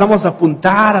pensamos y empezamos a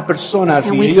apuntar a personas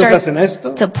And y we ellos start hacen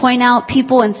esto, to point out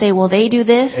people and say, well, they do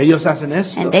this, ellos hacen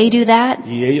esto and they do that,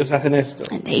 y ellos hacen esto.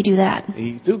 and they do that.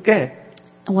 ¿Y tú qué?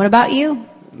 And what about you?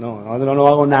 No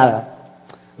hago nada.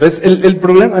 ¿Ves? El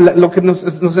problema, lo que nos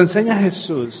enseña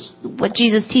Jesús What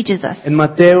Jesus teaches us en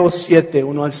Mateo 7,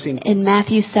 1 al 5, in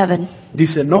Matthew 7.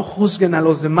 dice, no juzguen a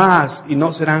los demás y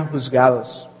no serán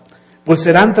juzgados. pues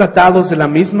serán tratados de la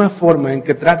misma forma en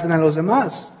que traten a los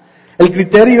demás. El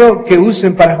criterio que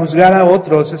usen para juzgar a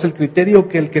otros es el criterio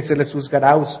que se les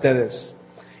juzgará a ustedes.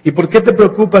 ¿Y por qué te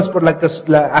preocupas por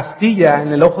la astilla en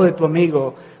el ojo de tu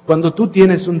amigo cuando tú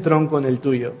tienes un tronco en el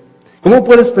tuyo? ¿Cómo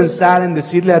puedes pensar en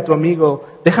decirle a tu amigo,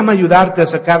 déjame ayudarte a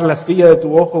sacar la astilla de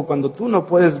tu ojo cuando tú no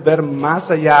puedes ver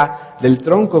más allá del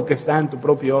tronco que está en tu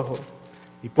propio ojo?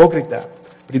 Hipócrita,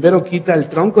 primero quita el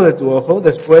tronco de tu ojo,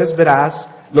 después verás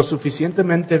lo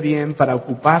suficientemente bien para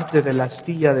ocuparte de la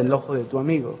astilla del ojo de tu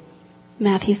amigo.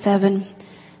 Matthew 7.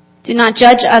 Do not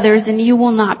judge others, and you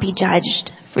will not be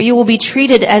judged, for you will be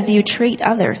treated as you treat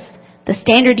others. The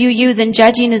standard you use in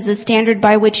judging is the standard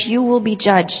by which you will be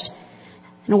judged.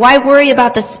 And why worry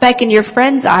about the speck in your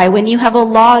friend's eye when you have a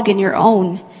log in your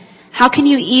own? How can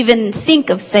you even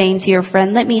think of saying to your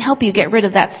friend, let me help you get rid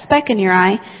of that speck in your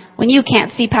eye, when you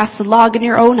can't see past the log in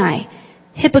your own eye?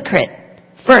 Hypocrite!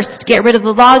 First, get rid of the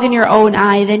log in your own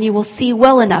eye, then you will see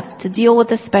well enough to deal with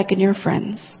the speck in your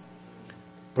friend's.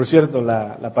 Por cierto,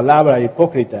 la palabra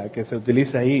hipócrita que se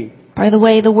utiliza ahí By the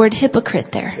way, the word hypocrite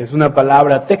there es una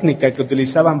palabra técnica que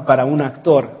utilizaban para un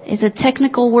actor. is a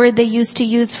technical word they used to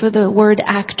use for the word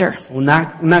actor. Un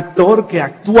actor que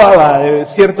actuaba de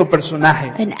cierto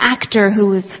personaje. An actor who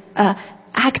was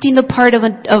acting the part of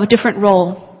a different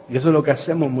role. Y eso es lo que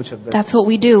hacemos muchas veces. That's what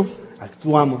we do.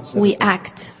 Actuamos. We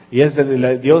act. Y es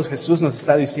Dios, Jesús nos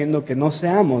está diciendo que no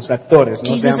seamos actores, no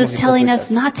Jesus seamos is telling us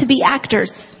hipócritas. not to be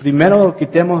actors. Primero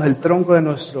quitemos el tronco de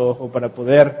nuestro ojo para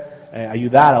poder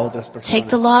ayudar a otras Take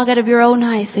the personas. log out of your own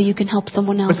eye so you can help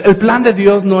someone else. Pues el plan de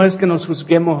Dios no es que nos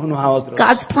juzguemos unos a otros,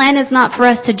 God's plan is not for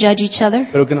us to judge each other,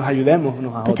 pero que nos ayudemos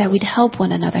unos a but that otros, we'd help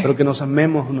one another, pero que nos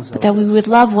amemos unos a but that we otros, would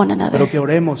love one another, pero que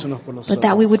oremos unos por los but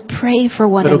that we otros, would pray for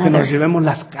one pero que nos another, llevemos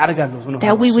las cargas los unos a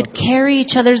that los we would otros. carry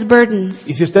each other's burdens.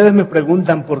 Y si ustedes me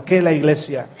preguntan por qué la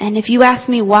iglesia, And if you ask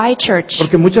me why church,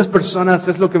 porque muchas personas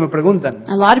es lo que me preguntan.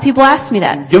 a lot of people ask me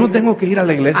that. Yo no tengo que ir a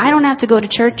la iglesia. I don't have to go to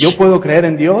church. Yo puedo creer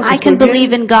en Dios. I estoy can believe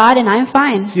bien. in God and I'm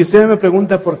fine. Si usted me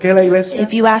pregunta por qué la iglesia,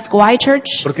 If you ask why church,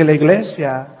 porque la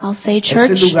iglesia I'll say es church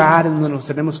el lugar en donde nos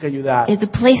tenemos que ayudar, is a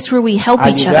place where we help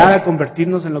each ayudar other a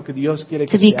convertirnos en lo que Dios quiere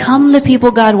to que become seamos. the people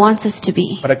God wants us to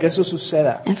be. Para que eso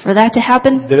suceda, And for that to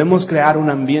happen, debemos crear un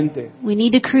ambiente we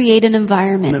need to create an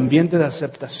environment de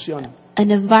aceptación,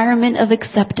 of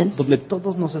acceptance, donde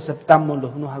todos nos aceptamos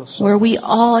los unos a los where otros, we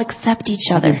all accept each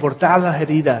sin other. importar las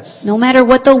heridas, No matter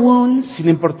what the wounds, sin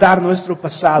importar nuestro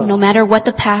pasado, no matter what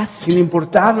the past, sin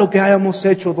importar lo que hayamos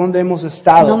hecho, dónde hemos no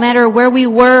estado. matter where we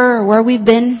were or where we've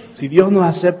been, Si Dios nos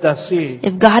acepta así,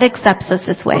 if God accepts us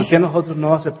this ¿por way, qué nosotros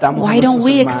no aceptamos a why don't nuestros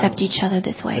we hermanos accept each other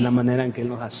this de way, la manera en que Él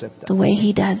nos acepta? the way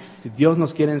He does? Si Dios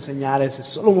nos quiere enseñar ese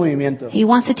solo movimiento, He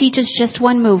wants to teach us just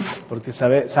one move. porque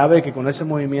sabe que con ese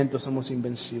movimiento somos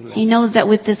invencibles, He knows that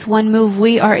with this one move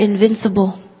we are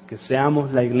invincible que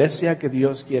seamos la iglesia que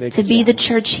Dios quiere que to be the seamos,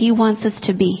 church He wants us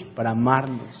to be, para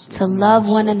amarnos, to love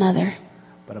one another,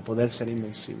 para poder ser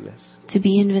invencibles. to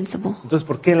be invincible. Entonces,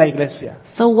 ¿por qué la iglesia?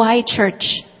 So why church?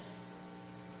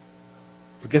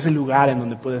 Porque es el lugar en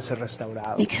donde puede ser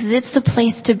restaurado. Because it's the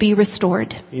place to be restored.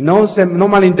 Y no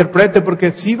malinterprete,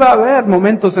 porque sí va a haber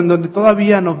momentos en donde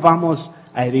todavía nos vamos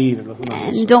a herir los unos a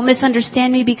los And don't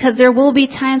misunderstand me, because there will be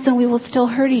times when we will still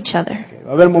hurt each other. otros.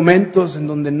 Va a haber momentos en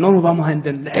donde no nos vamos a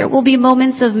entender. There will be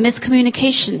moments of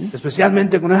miscommunication,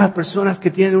 Especialmente con esas personas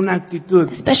que tienen una actitud,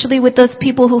 especially with those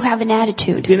people who have an que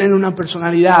attitude, tienen una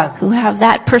personalidad. who have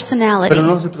that personality. Pero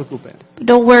no se preocupen,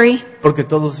 Don't worry, porque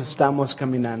todos estamos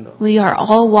caminando we are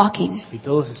all walking. y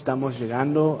todos estamos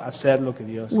llegando a ser lo que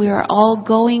Dios We quiere. are all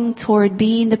going toward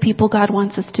being the people God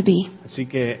wants us to be. Así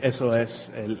que eso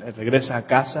es el regresa a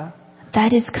casa,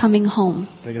 That is coming home.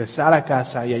 regresar a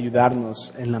casa y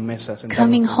ayudarnos en la mesa. sentarnos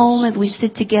Coming juntos. home as we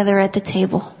sit together at the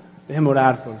table. Déjeme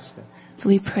orar por usted. So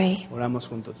we pray. Oramos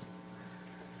juntos.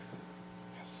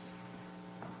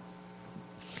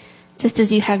 Just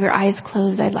as you have your eyes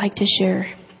closed, I'd like to share.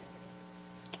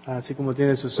 Así como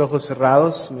tiene sus ojos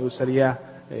cerrados, me gustaría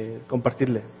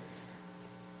compartirle.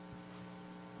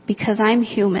 Because I'm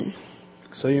human,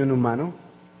 Soy un humano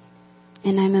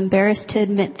and I'm embarrassed to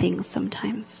admit things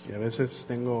sometimes. y a veces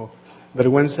tengo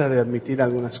vergüenza de admitir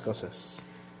algunas cosas.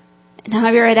 And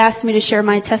Javier had asked me to share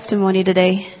my testimony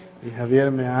today. Y Javier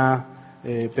me ha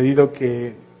pedido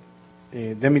que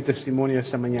dé mi testimonio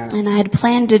esta mañana. And I had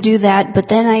planned to do that, but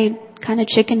then I kind of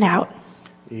chickened out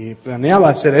Y planeaba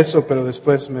hacer eso, pero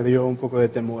después me dio un poco de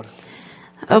temor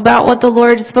about what the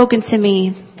Lord had spoken to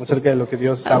me acerca de lo que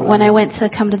Dios estaba when I hablando went to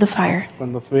come to the fire.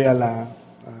 cuando fui a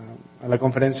la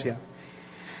conferencia.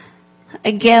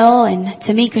 Gail and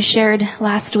Tamika shared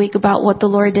last week about what the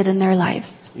Lord did in their lives.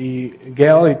 Y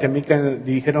Gail y Tamika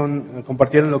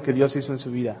compartieron lo que Dios hizo en su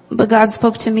vida. but God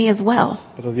spoke to me as well,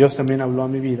 Pero Dios también habló a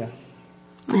mi vida.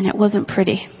 and it wasn't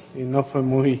pretty. Y no fue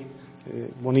muy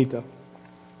bonito.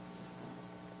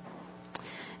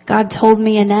 God told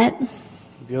me, Annette,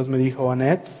 Dios me dijo,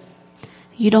 Annette,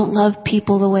 you don't love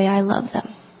people the way I love them.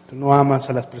 tú no amas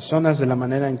a las personas de la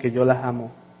manera en que yo las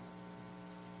amo.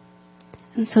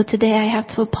 And so today I have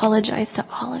to apologize to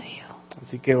all of you.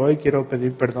 Así que hoy quiero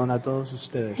pedir perdón a todos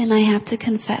ustedes. And I have to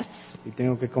confess Y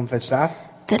tengo que confesar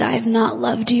that I have not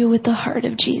loved you with the heart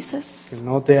of Jesus. que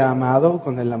no te he amado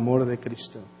con el amor de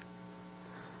Cristo.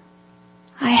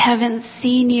 I haven't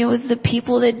seen you as the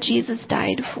people that Jesus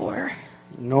died for.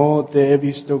 No te he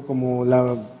visto como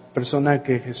la persona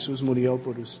que Jesús murió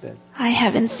por usted. I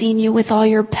haven't seen you with all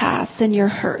your past and your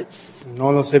hurts.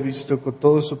 No los he visto con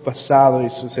todo su pasado y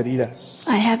sus heridas.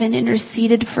 I haven't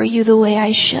interceded for you the way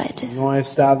I should. No he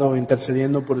estado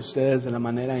intercediendo por ustedes de la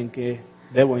manera en que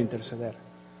debo interceder.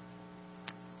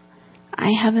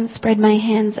 I haven't spread my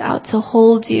hands out to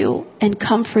hold you and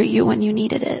comfort you when you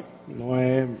needed it. No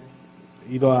he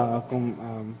ido a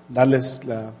darles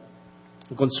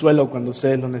el consuelo cuando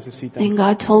ustedes lo necesitan. And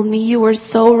God told me you were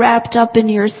so wrapped up in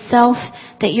yourself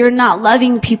that you're not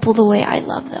loving people the way I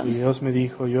love Y them. Dios me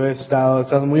dijo,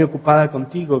 estás muy ocupada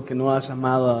contigo que no has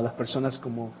amado a las personas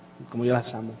como yo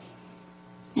las amo.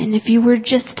 And if you were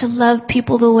just to love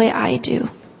people the way I do,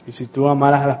 Y si tú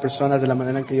amaras a las personas de la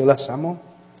manera en que yo las amo,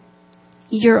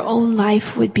 your own life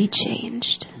would be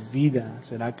changed. tu vida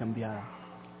será cambiada.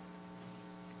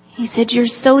 He said, you're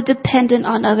so dependent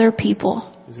on other people,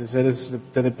 Entonces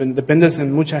dependes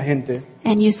en mucha gente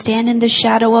and you stand in the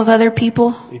shadow of other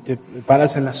people, y te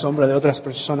paras en la sombra de otras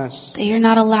personas that you're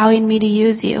not allowing me to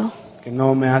use you. que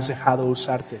no me has dejado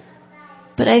usarte.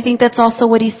 But I think that's also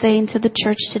what he's saying to the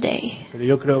church today. Pero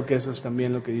yo creo que eso es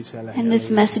también lo que dice a la And gente. this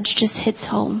message just hits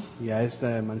home. Y a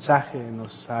este mensaje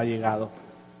nos ha llegado.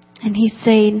 And he's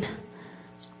saying,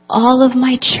 all of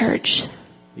my church,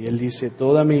 Y él dice,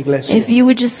 toda mi iglesia, if you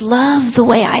would just love the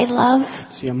way I love,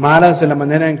 si amaras de la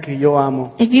manera en que yo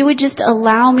amo, if you would just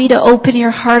allow me to open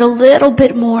your heart a little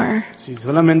bit more, si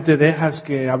solamente dejas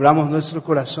que abramos nuestros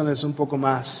corazones un poco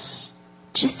más,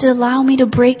 just allow me to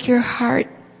break your heart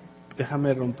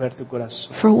déjame romper tu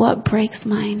corazón for what breaks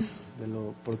mine.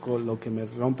 por lo que me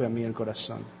rompe a mí el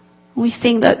corazón. We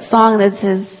sing that song that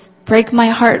says, break my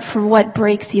heart for what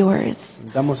breaks yours.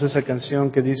 Cantamos esa canción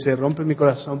que dice, rompe mi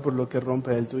corazón por lo que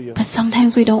rompe el tuyo. But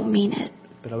sometimes we don't mean it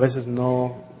Pero a veces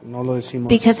no lo decimos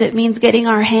because it means getting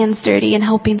our hands dirty and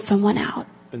helping someone out.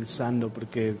 pensando,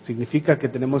 porque significa que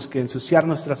tenemos que ensuciar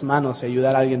nuestras manos y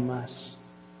ayudar a alguien más.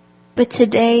 But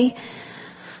today,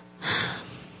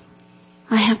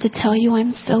 I have to tell you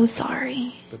I'm so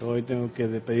sorry Pero hoy tengo que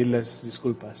pedirles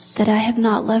disculpas, that I have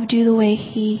not loved you the way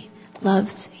He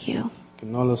loves you. que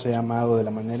no los he amado de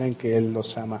la manera en que Él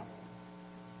los ama.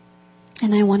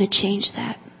 And I want to change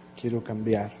that. Quiero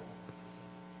cambiar.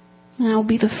 And I'll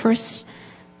be the first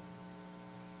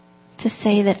to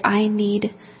say that I need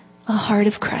a heart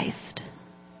of Christ.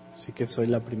 Así que soy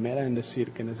la primera en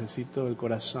decir que necesito el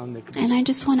corazón de Cristo. And I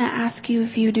just want to ask you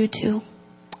if you do too.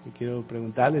 Y quiero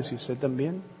preguntarle si usted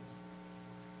también.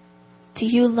 Do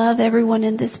you love everyone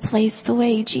in this place the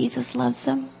way Jesus loves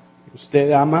them?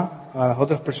 ¿Usted ama a las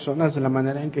otras personas de la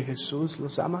manera en que Jesús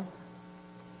los ama?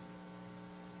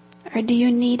 Or do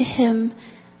you need Him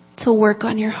to work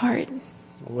on your heart,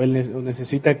 ¿O él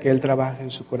necesita que Él trabaje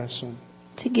en su corazón?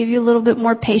 to give you a little bit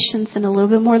more patience and a little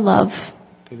bit more love,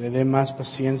 Que le dé más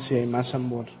paciencia y más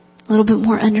amor. a little bit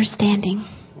more understanding?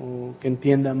 O que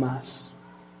entienda más.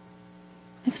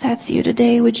 If that's you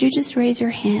today, would you just raise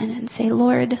your hand and say,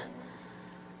 Lord,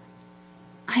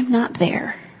 I'm not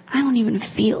there. I don't even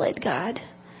feel it, God.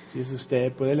 Si es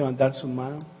usted, puede levantar su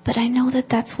mano. But I know that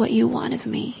that's what you want of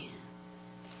me.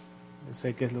 Yo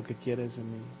sé qué es lo que quieres de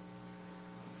mí.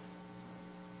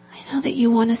 I know that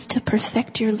you want us to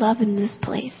perfect your love in this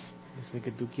place. Yo sé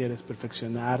que tú quieres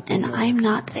perfeccionar tu And amor. I'm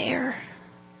not there.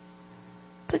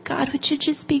 But God, would you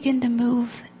just begin to move?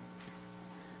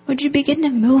 Would you begin to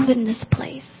move in this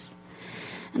place?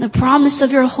 And the promise of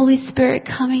your Holy Spirit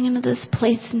coming into this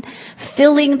place and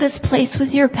filling this place with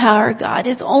your power, God,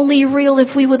 is only real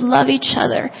if we would love each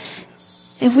other.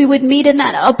 If we would meet in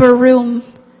that upper room.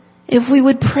 If we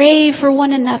would pray for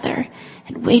one another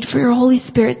and wait for your Holy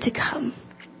Spirit to come.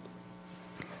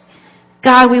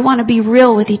 God, we want to be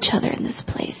real with each other in this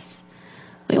place.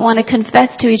 We want to confess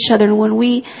to each other when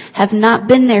we have not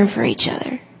been there for each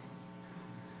other.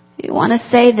 We want to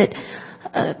say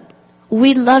that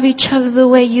we love each other the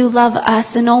way you love us,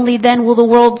 and only then will the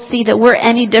world see that we're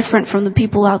any different from the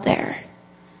people out there.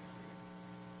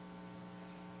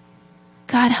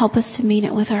 God, God, help us to mean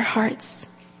it with our hearts.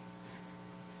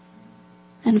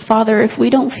 And Father, if we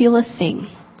don't feel a thing,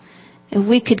 if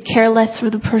we could care less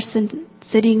for the person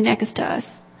sitting next to us,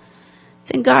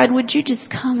 then God, would you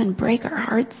just come and break our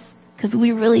hearts? Because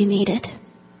we really need it.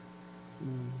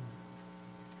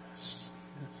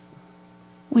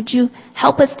 Would you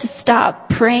help us to stop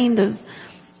praying those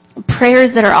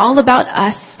prayers that are all about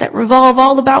us, that revolve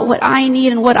all about what I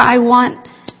need and what I want?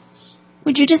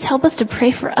 Would you just help us to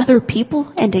pray for other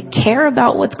people and to care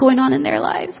about what's going on in their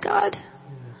lives, God?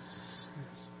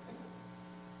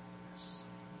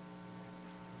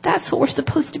 That's what we're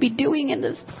supposed to be doing in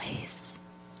this place.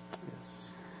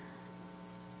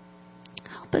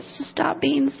 Help us to stop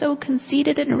being so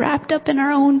conceited and wrapped up in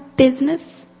our own business.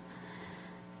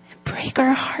 Break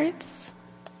our hearts.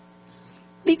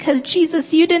 Because Jesus,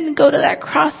 you didn't go to that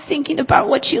cross thinking about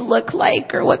what you look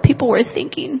like or what people were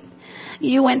thinking.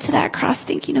 You went to that cross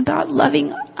thinking about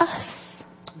loving us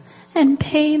and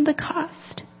paying the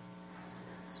cost.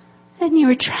 And you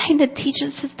were trying to teach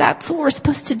us that that's what we're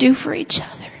supposed to do for each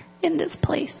other in this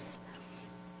place.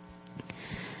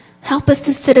 Help us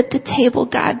to sit at the table,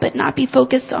 God, but not be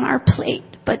focused on our plate,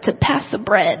 but to pass the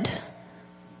bread.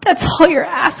 That's all you're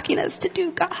asking us to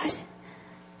do, God.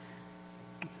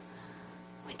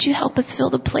 Would you help us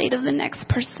fill the plate of the next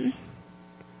person?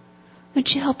 Would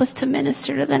you help us to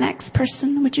minister to the next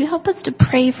person? Would you help us to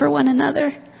pray for one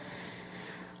another?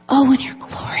 Oh, and your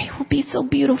glory will be so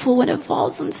beautiful when it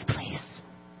falls on this place.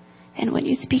 And when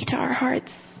you speak to our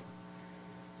hearts.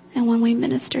 And when we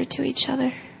minister to each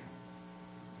other.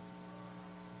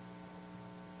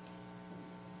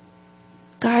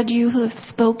 God, you have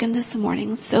spoken this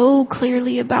morning so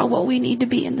clearly about what we need to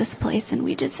be in this place, and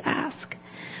we just ask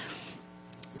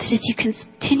that as you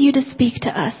continue to speak to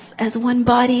us as one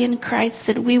body in Christ,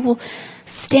 that we will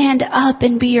stand up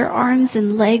and be your arms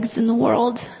and legs in the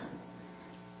world,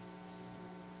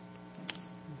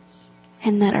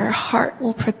 and that our heart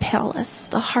will propel us.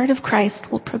 The heart of Christ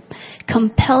will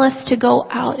compel us to go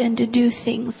out and to do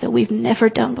things that we've never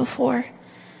done before,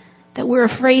 that we're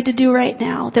afraid to do right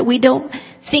now, that we don't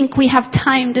think we have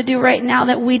time to do right now,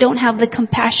 that we don't have the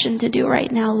compassion to do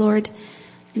right now, Lord.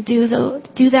 Do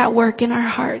that work in our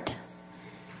heart.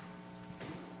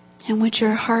 And would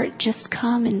your heart just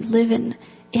come and live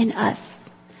in us,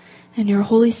 and your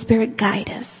Holy Spirit guide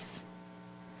us.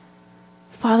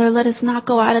 Father, let us not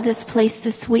go out of this place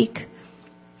this week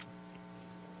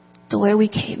the way we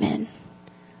came in.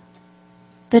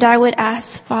 But I would ask,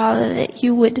 Father, that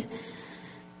you would,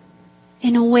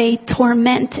 in a way,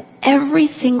 torment every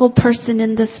single person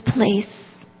in this place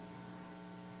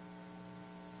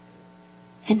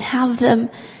and have them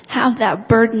have that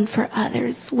burden for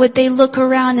others. Would they look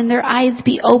around and their eyes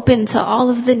be open to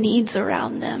all of the needs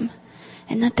around them,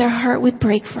 and that their heart would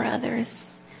break for others?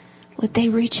 Would they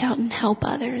reach out and help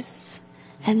others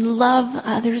and love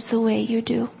others the way you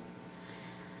do?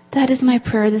 That is my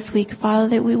prayer this week, Father,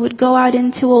 that we would go out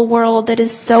into a world that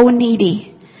is so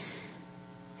needy.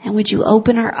 And would you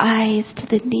open our eyes to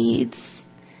the needs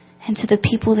and to the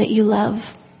people that you love?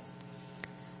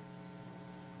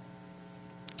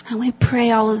 And we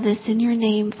pray all of this in your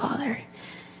name, Father,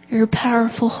 your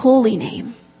powerful, holy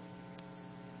name.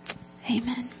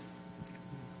 Amen.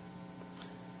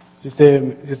 Si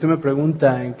usted me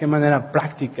pregunta en qué manera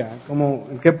práctica, cómo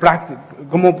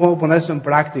puedo poner eso en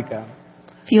práctica,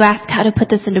 If you ask how to put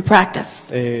this into practice,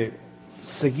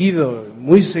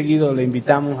 muy seguido le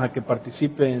invitamos a que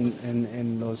participe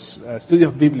en los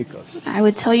estudios bíblicos, I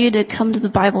would tell you to come to the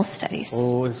Bible studies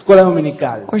o escuela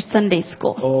dominical, or Sunday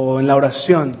school o en la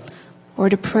oración. or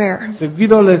to prayer.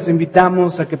 Seguido les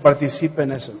invitamos a que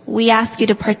participen en eso, We ask you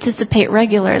to participate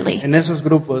regularly en esos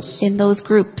grupos. in those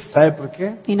groups. ¿Sabe por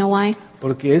qué? You know why?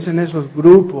 Porque es en esos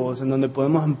grupos en donde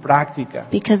podemos en práctica,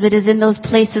 Because it is in those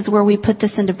places where we put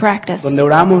this into practice, donde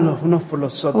oramos los unos por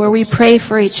los where we otros, pray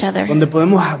for each other, donde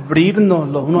podemos abrirnos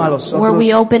los unos a los where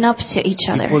we otros open up to each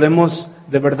y other, podemos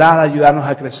de verdad ayudarnos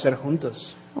a crecer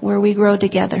juntos. where we grow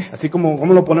together. Así como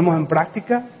 ¿cómo lo ponemos en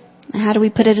práctica? And how do we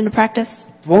put it into practice?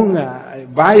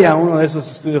 Vaya a uno de esos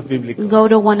estudios bíblicos, Go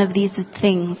to one of these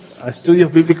things. a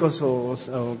estudios bíblicos o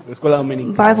escuela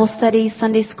dominical, Bible study,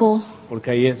 Sunday school. porque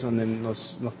ahí es donde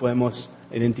nos podemos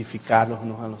identificar los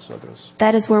unos a los otros.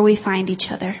 That is where we find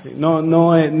each other. No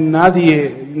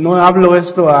hablo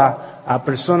esto a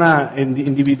persona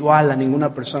individual, a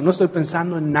ninguna persona. No estoy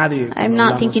pensando en nadie. I'm cuando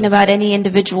not hablamos thinking de esto. about any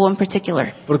individual in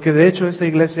particular, Porque de hecho esta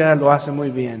iglesia lo hace muy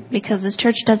bien. because this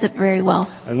church does it very well.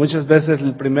 Muchas veces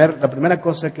la primera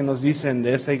cosa que nos dicen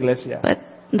de esta iglesia But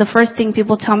the first thing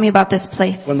people tell me about this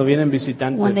place cuando vienen when they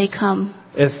visitantes come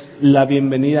es la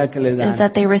bienvenida que le is dan.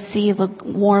 that they receive a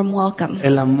warm welcome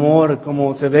El amor,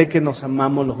 como se ve que nos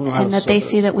amamos los unos a and los that they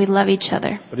see otros. that we love each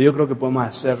other. Pero yo creo que podemos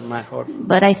hacer mejor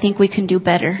But I think we can do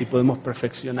better. y podemos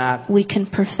perfeccionar We can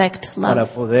perfect para love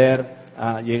poder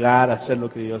llegar a ser lo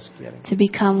que Dios quiere. to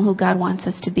become who God wants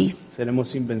us to be.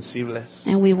 Seremos invencibles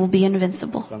And we will be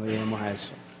invincible. cuando lleguemos a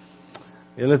eso.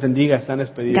 Dios les bendiga, están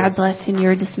despedidos. God bless you and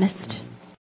you're dismissed.